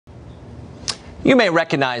You may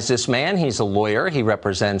recognize this man. He's a lawyer. He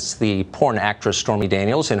represents the porn actress Stormy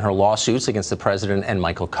Daniels in her lawsuits against the president and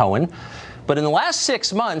Michael Cohen. But in the last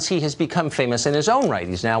 6 months, he has become famous in his own right.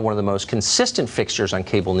 He's now one of the most consistent fixtures on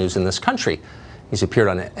cable news in this country. He's appeared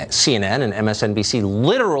on CNN and MSNBC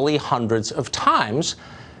literally hundreds of times,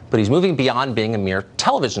 but he's moving beyond being a mere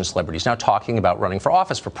television celebrity. He's now talking about running for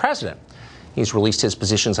office for president. He's released his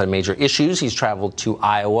positions on major issues. He's traveled to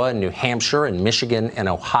Iowa and New Hampshire and Michigan and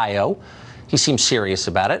Ohio. He seems serious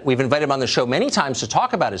about it. We've invited him on the show many times to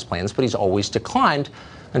talk about his plans, but he's always declined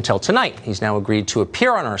until tonight. He's now agreed to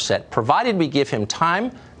appear on our set, provided we give him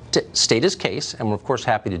time to state his case, and we're, of course,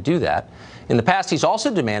 happy to do that. In the past, he's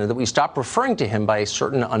also demanded that we stop referring to him by a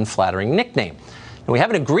certain unflattering nickname. And we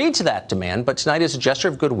haven't agreed to that demand, but tonight, as a gesture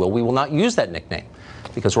of goodwill, we will not use that nickname,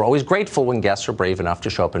 because we're always grateful when guests are brave enough to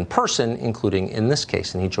show up in person, including in this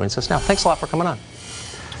case. And he joins us now. Thanks a lot for coming on.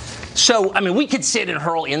 So, I mean, we could sit and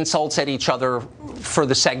hurl insults at each other for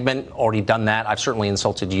the segment. Already done that. I've certainly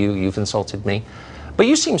insulted you. You've insulted me. But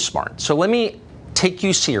you seem smart. So let me take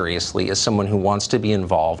you seriously as someone who wants to be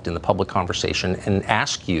involved in the public conversation and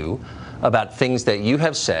ask you about things that you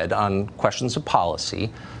have said on questions of policy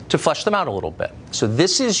to flesh them out a little bit. So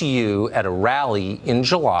this is you at a rally in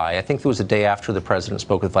July. I think it was the day after the president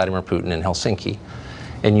spoke with Vladimir Putin in Helsinki.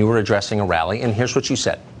 And you were addressing a rally. And here's what you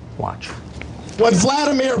said. Watch. What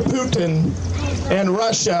Vladimir Putin and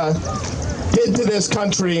Russia did to this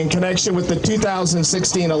country in connection with the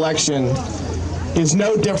 2016 election is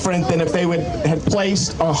no different than if they had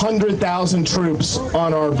placed 100,000 troops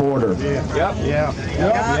on our border.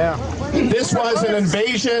 This was an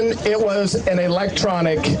invasion. It was an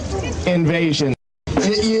electronic invasion.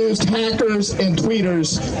 It used hackers and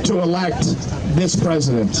tweeters to elect this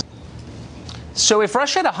president. So if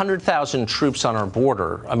Russia had 100,000 troops on our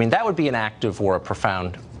border, I mean, that would be an act of war, a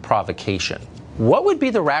profound provocation. What would be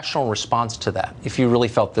the rational response to that if you really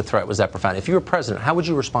felt the threat was that profound? If you were president, how would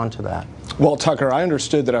you respond to that? Well, Tucker, I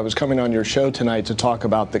understood that I was coming on your show tonight to talk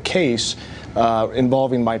about the case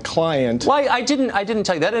involving my client. Well, I didn't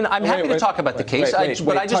tell you that, and I'm happy to talk about the case.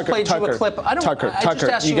 But I just played you a clip. Tucker,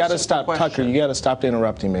 you got to stop. Tucker, you got to stop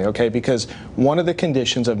interrupting me, okay? Because one of the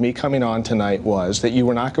conditions of me coming on tonight was that you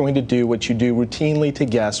were not going to do what you do routinely to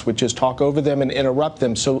guests, which is talk over them and interrupt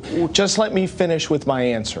them. So just let me finish with my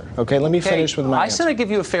answer, okay? Let me finish with my answer. I said I'd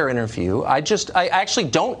give you a fair interview. I actually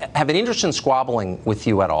don't have an interest in squabbling with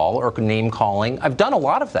you at all or name calling. I've done a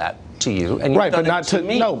lot of that to you, and you've done it to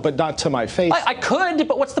me. No, but not to my face. I could,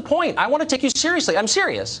 but what's the point? I want to take you seriously. I'm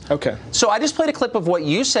serious. Okay. So I just played a clip of what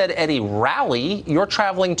you said at a rally. You're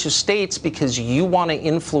traveling to states because you want to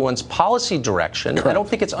influence policy direction. Correct. I don't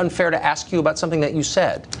think it's unfair to ask you about something that you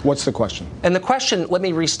said. What's the question? And the question, let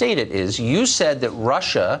me restate it, is you said that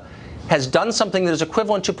Russia has done something that is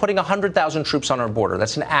equivalent to putting 100,000 troops on our border.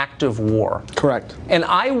 That's an act of war. Correct. And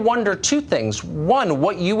I wonder two things. One,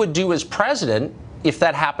 what you would do as president if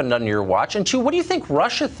that happened under your watch. And two, what do you think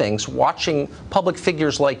Russia thinks watching public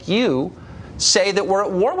figures like you say that we're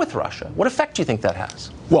at war with Russia? What effect do you think that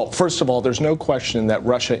has? Well, first of all, there's no question that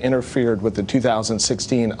Russia interfered with the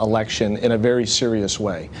 2016 election in a very serious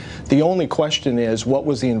way. The only question is, what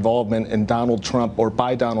was the involvement in Donald Trump or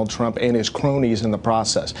by Donald Trump and his cronies in the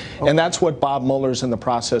process? Okay. And that's what Bob Mueller's in the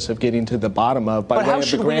process of getting to the bottom of. But how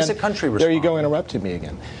should we as a country respond? There you go, interrupting me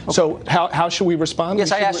again. Okay. So how should we respond?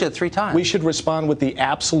 Yes, I asked you 3 times. We should respond with the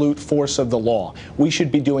absolute force of the law. We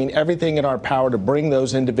should be doing everything in our power to bring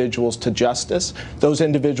those individuals to justice, those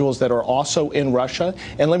individuals that are also in Russia.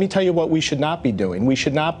 And let me tell you what we should not be doing. We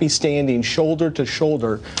should not be standing shoulder to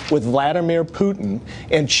shoulder with Vladimir Putin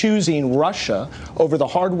and choosing Russia over the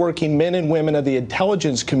hardworking men and women of the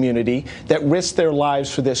intelligence community that risk their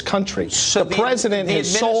lives for this country. So the president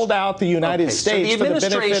has sold out the United States for the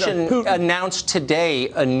benefit of Putin. The administration announced today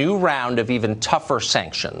a new round of even tougher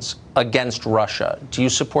sanctions against Russia. Do you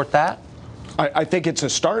support that? I think it's a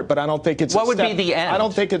start, but I don't think it's what would be the end? I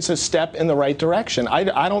don't think it's a step in the right direction.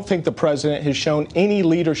 I don't think the president has shown any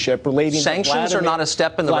leadership relating to sanctions are not a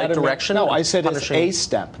step in the right direction? No, I said it's a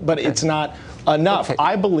step, but it's not enough. Okay.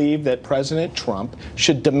 I believe that President Trump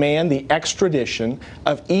should demand the extradition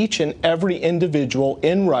of each and every individual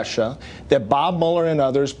in Russia that Bob Mueller and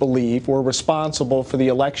others believe were responsible for the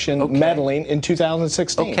election meddling in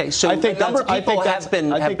 2016. Okay, so I think a number of people have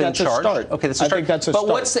been charged. Okay, that's a start. I think that's a start.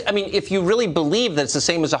 But what's I mean, if you really believe that it's the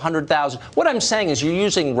same as 100,000, what I'm saying is you're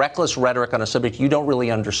using reckless rhetoric on a subject you don't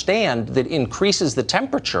really understand that increases the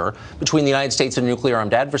temperature between the United States and a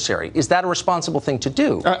nuclear-armed adversary. Is that a responsible thing to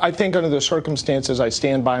do? I think under the circumstances circumstances, I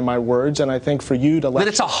stand by my words, and I think for you to lecture...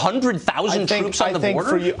 That it's 100,000 troops on the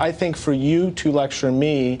border? I think for you to lecture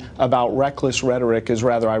me about reckless rhetoric is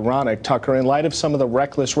rather ironic, Tucker, in light of some of the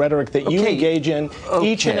reckless rhetoric that you engage in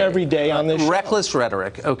each and every day on this show. Reckless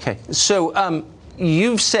rhetoric. Okay. So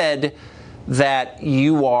you've said that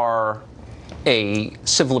you are a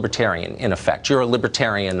civil libertarian, in effect. You're a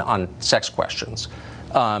libertarian on sex questions.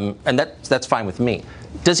 And that's fine with me.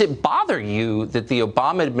 Does it bother you that the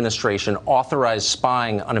Obama administration authorized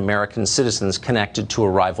spying on American citizens connected to a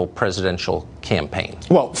rival presidential campaign?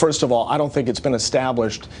 Well, first of all, I don't think it's been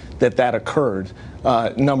established that that occurred,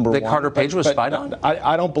 number one. That Carter Page was spied on?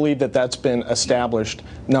 I don't believe that that's been established,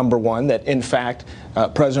 number one, that in fact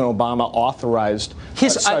President Obama authorized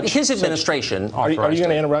his administration authorized Are you going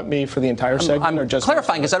to interrupt me for the entire segment? I'm or just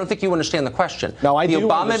clarifying because I don't think you understand the question. No, I do The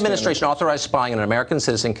Obama understand administration authorized spying on an American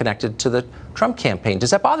citizen connected to the Trump campaign.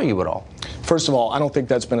 Does that bother you at all? First of all, I don't think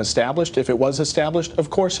that's been established. If it was established, of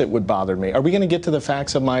course it would bother me. Are we going to get to the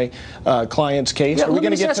facts of my client's case? Yeah, let me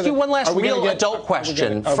just ask you one last real adult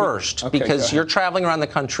question first, because you're traveling around the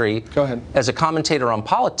country as a commentator on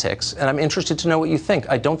politics, and I'm interested to know what you think.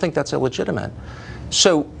 I don't think that's illegitimate.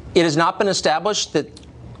 So it has not been established that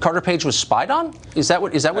Carter Page was spied on? Is that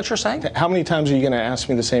what you're saying? How many times are you going to ask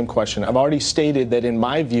me the same question? I've already stated that in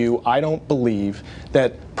my view, I don't believe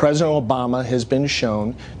that President Obama has been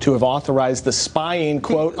shown to have authorized the spying,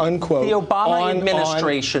 quote unquote. The Obama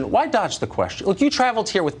administration. Why dodge the question? Look, you traveled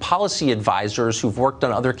here with policy advisors who've worked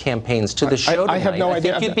on other campaigns to the show tonight. I have no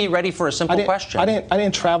idea. I think you'd be ready for a simple question. I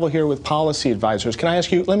didn't travel here with policy advisors. Can I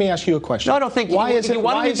ask you? Let me ask you a question. No, I don't think. Why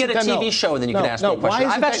don't you get a TV show and then you can ask me a question?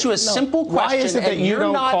 I've asked you a simple question and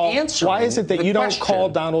you're not answering. Why is it that you don't call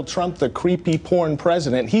Donald Trump the creepy porn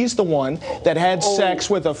president? He's the one that had sex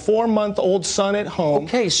with a 4-month-old son at home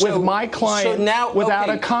with my client without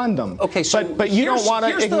a condom. Okay, so but you don't want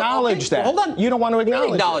to acknowledge that. Hold on. You don't want to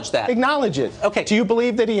acknowledge that. Acknowledge it. Okay. Do you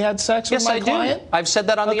believe that he had sex with my client? Yes, I do. I've said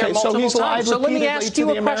that on the air multiple times. So he's lied repeatedly to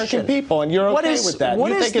the American people, and you're okay with that.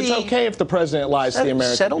 You think it's okay if the president lies to the American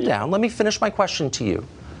people? Settle down. Let me finish my question to you.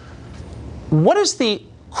 What is the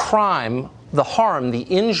crime, the harm, the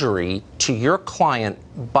injury to your client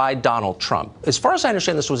by Donald Trump? As far as I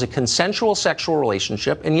understand, this was a consensual sexual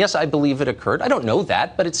relationship, and yes, I believe it occurred. I don't know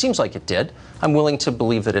that, but it seems like it did. I'm willing to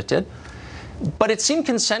believe that it did. But it seemed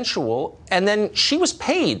consensual, and then she was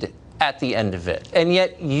paid at the end of it. And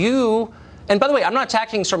yet you... And by the way, I'm not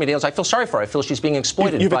attacking Stormy Daniels. I feel sorry for her. I feel she's being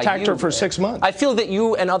exploited. You've attacked her for 6 months. I feel that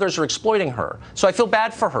you and others are exploiting her. So I feel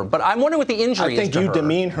bad for her. But I'm wondering what the injury is to her. I think you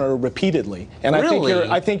demean her repeatedly, and really?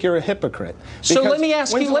 I think you're a hypocrite. So let me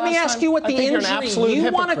ask you what the injury.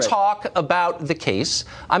 You want to talk about the case.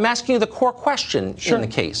 I'm asking you the core question in the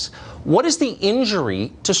case. What is the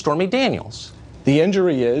injury to Stormy Daniels? The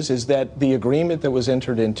injury is that the agreement that was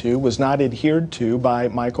entered into was not adhered to by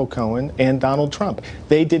Michael Cohen and Donald Trump.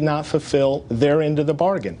 They did not fulfill their end of the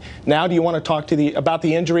bargain. Now, do you want to talk about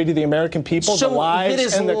the injury to the American people, the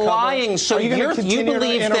lies and the lying. So you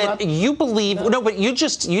believe no, but you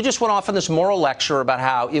just went off on this moral lecture about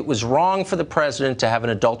how it was wrong for the president to have an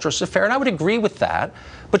adulterous affair, and I would agree with that.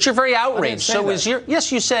 But you're very outraged. So yes,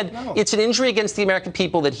 you said it's an injury against the American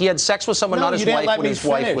people that he had sex with someone, not his wife, when his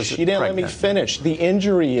wife was pregnant. You didn't let me finish. The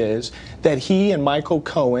injury is that he and Michael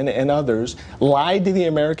Cohen and others lied to the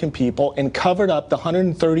American people and covered up the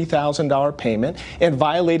 $130,000 payment and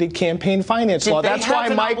violated campaign finance law. That's why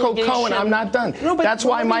Michael Cohen, I'm not done. That's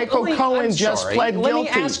why Michael Cohen just pled guilty. Let me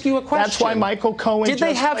ask you a question. That's why Michael Cohen just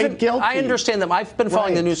pled guilty. I understand them. I've been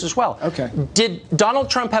following the news as well. Okay. Did Donald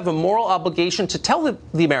Trump have a moral obligation to tell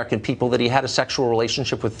the American people that he had a sexual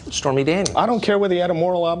relationship with Stormy Daniels? I don't care whether he had a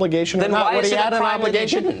moral obligation or not. What he had an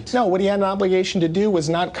obligation? No, what he had an obligation to do was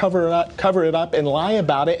not cover it up and lie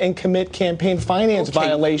about it and commit campaign finance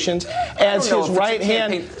violations as his right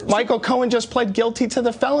hand. Michael Cohen just pled guilty to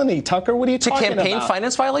the felony. Tucker, what are you talking about? To campaign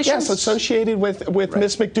finance violations? Yes, associated with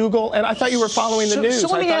Miss McDougal. And I thought you were following the news. So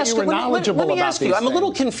let me ask you. Let me ask you. I'm a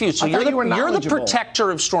little confused. So you're the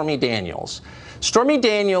protector of Stormy Daniels. Stormy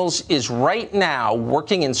Daniels is right now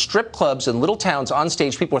working in strip clubs in little towns on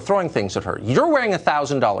stage. People are throwing things at her. You're wearing a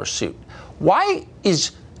 $1,000 suit. Why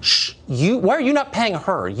are you not paying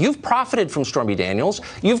her? You've profited from Stormy Daniels.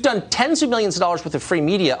 You've done tens of millions of dollars worth of free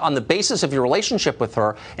media on the basis of your relationship with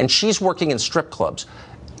her, and she's working in strip clubs.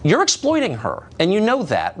 You're exploiting her, and you know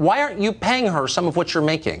that. Why aren't you paying her some of what you're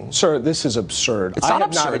making? Sir, this is absurd. It's not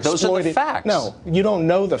absurd. Those are the facts. No, you don't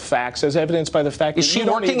know the facts, as evidenced by the fact that you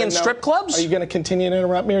don't even know. Is she working in strip clubs? Are you going to continue to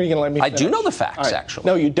interrupt me, or are you going to let me finish? I do know the facts, actually.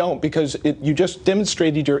 No, you don't, because you just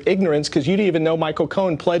demonstrated your ignorance, because you didn't even know Michael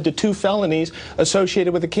Cohen pled to 2 felonies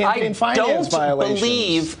associated with the campaign finance violations. I don't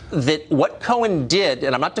believe that what Cohen did,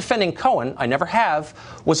 and I'm not defending Cohen, I never have,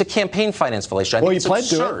 was a campaign finance violation. I think it's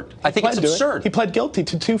absurd. I think it's absurd. He pled guilty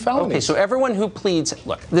to 2 felonies. Okay, so everyone who pleads,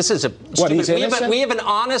 look, this is a stupid, we have an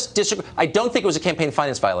honest disagreement. I don't think it was a campaign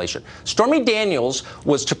finance violation. Stormy Daniels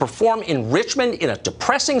was to perform enrichment in a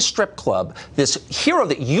depressing strip club. This hero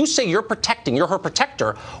that you say you're protecting, you're her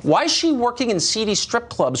protector. Why is she working in seedy strip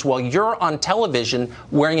clubs while you're on television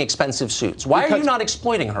wearing expensive suits? Why are you not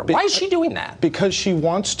exploiting her? Why is she doing that? Because she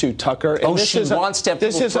wants to, Tucker. And she wants to have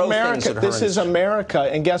people throw things at her. This is America,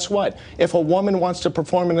 and guess what? If a woman wants to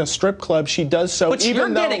perform in a strip club, she does so. But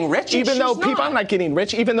you're getting rich. Even though people, I'm not getting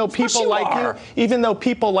rich. Even though people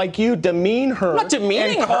like you, demean her. I'm not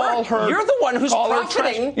demeaning her. You're the one who's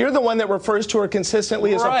profiting. You're the one that refers to her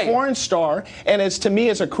consistently as a porn star, and as to me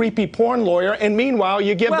as a creepy porn lawyer. And meanwhile,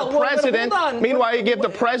 you give the president. Meanwhile, you give the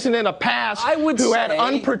president a pass who had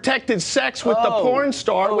unprotected sex with the porn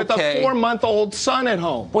star with a 4-month-old son at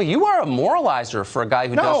home. Well, you are a moralizer for a guy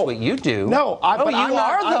who does what you do. No, but you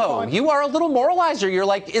are though. You are a little moralizer. You're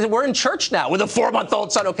like, we're in church now with a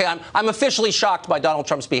 4-month-old son. Okay, I'm officially shocked by Donald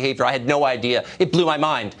Trump's behavior. I had no idea. It blew my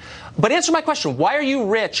mind. But answer my question. Why are you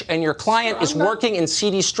rich and your client is working in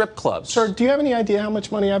seedy strip clubs? Sir, do you have any idea how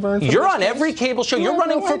much money I've earned? You're on every cable show. You're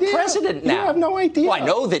running for president now. You have no idea. Well, I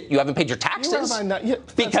know that you haven't paid your taxes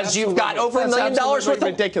because you've got over $1 million worth of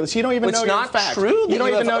ridiculous. You don't even know your facts. It's not true that you don't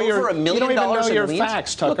even know over $1 million in your liens.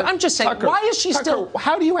 facts, Tucker. Look, I'm just saying, why is she still?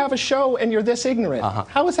 How do you have a show and you're this ignorant?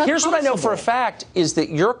 How is that Here's possible? what I know for a fact is that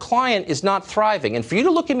your client is not thriving. And for you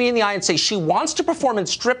to look at me in the eye and say she wants to perform in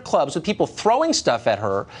strip clubs with people throwing stuff at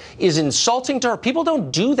her is insulting to her. People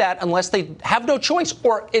don't do that unless they have no choice,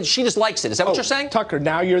 or she just likes it. Is that what you're saying? Tucker,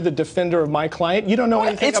 now you're the defender of my client. You don't know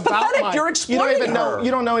anything about pathetic. You're exploiting her.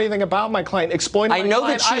 You don't know anything about my client. Exploiting my client. I know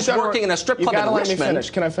that she's working in a strip club in Richmond. You gotta let me finish.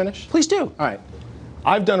 Can I finish? Please do. All right.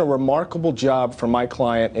 I've done a remarkable job for my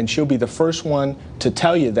client, and she'll be the first one to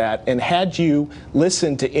tell you that. And had you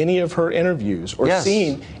listened to any of her interviews or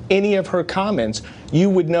seen any of her comments, you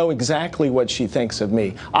would know exactly what she thinks of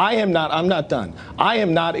me. I'm not done. I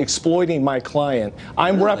am not exploiting my client.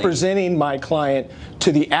 I'm representing my client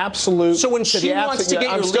to the absolute. So when she wants to get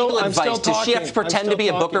your legal advice, does she have to pretend to be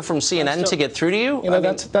a booker from CNN to get through to you? You know,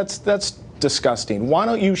 that's disgusting. Why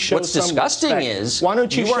don't you show What's disgusting respect? Is why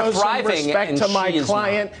don't you show some thriving respect to my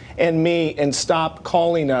client and me and stop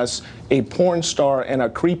calling us a porn star and a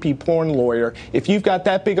creepy porn lawyer? If you've got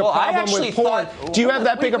that big a problem with porn, do you have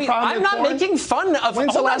that big a problem with porn? I'm not making fun of.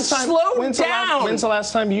 When's the last time? Down. When's the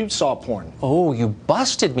last time you saw porn? Oh, you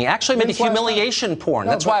busted me. Actually, I made humiliation porn.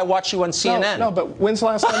 That's why I watch you on CNN. No, but when's the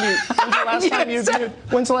last time you?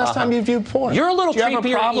 When's the last time you viewed porn? You're a little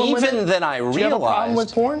creepier even than I realized. Do you have a problem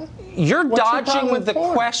with porn? You're dodging the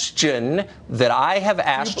question that I have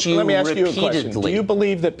asked you repeatedly. Let me ask you a question. Do you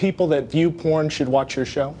believe that people that view porn should watch your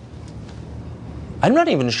show? I'm not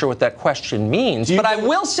even sure what that question means, but I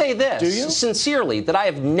will say this, sincerely, that I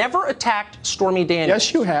have never attacked Stormy Daniels.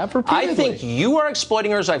 Yes, you have, repeatedly. I think you are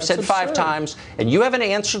exploiting her, as I've said 5 times, and you haven't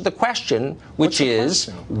answered the question, which is,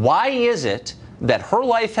 why is it that her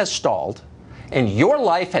life has stalled, and your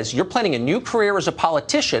life you're planning a new career as a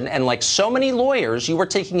politician, and like so many lawyers, you were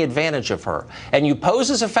taking advantage of her. And you pose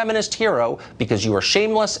as a feminist hero because you are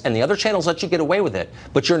shameless and the other channels let you get away with it.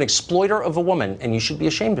 But you're an exploiter of a woman, and you should be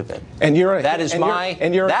ashamed of it. And you're a, that is and my. You're,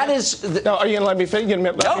 and you're that a, is. The, no, are you going to let me finish? You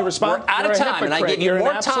going to let me respond? We're out of time, and I give you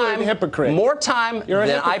more time. More time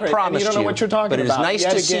than I promised you. You don't know what you're talking about. But it is nice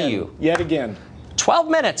to see you. Yet again. 12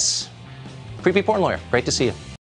 minutes. Creepy porn lawyer. Great to see you.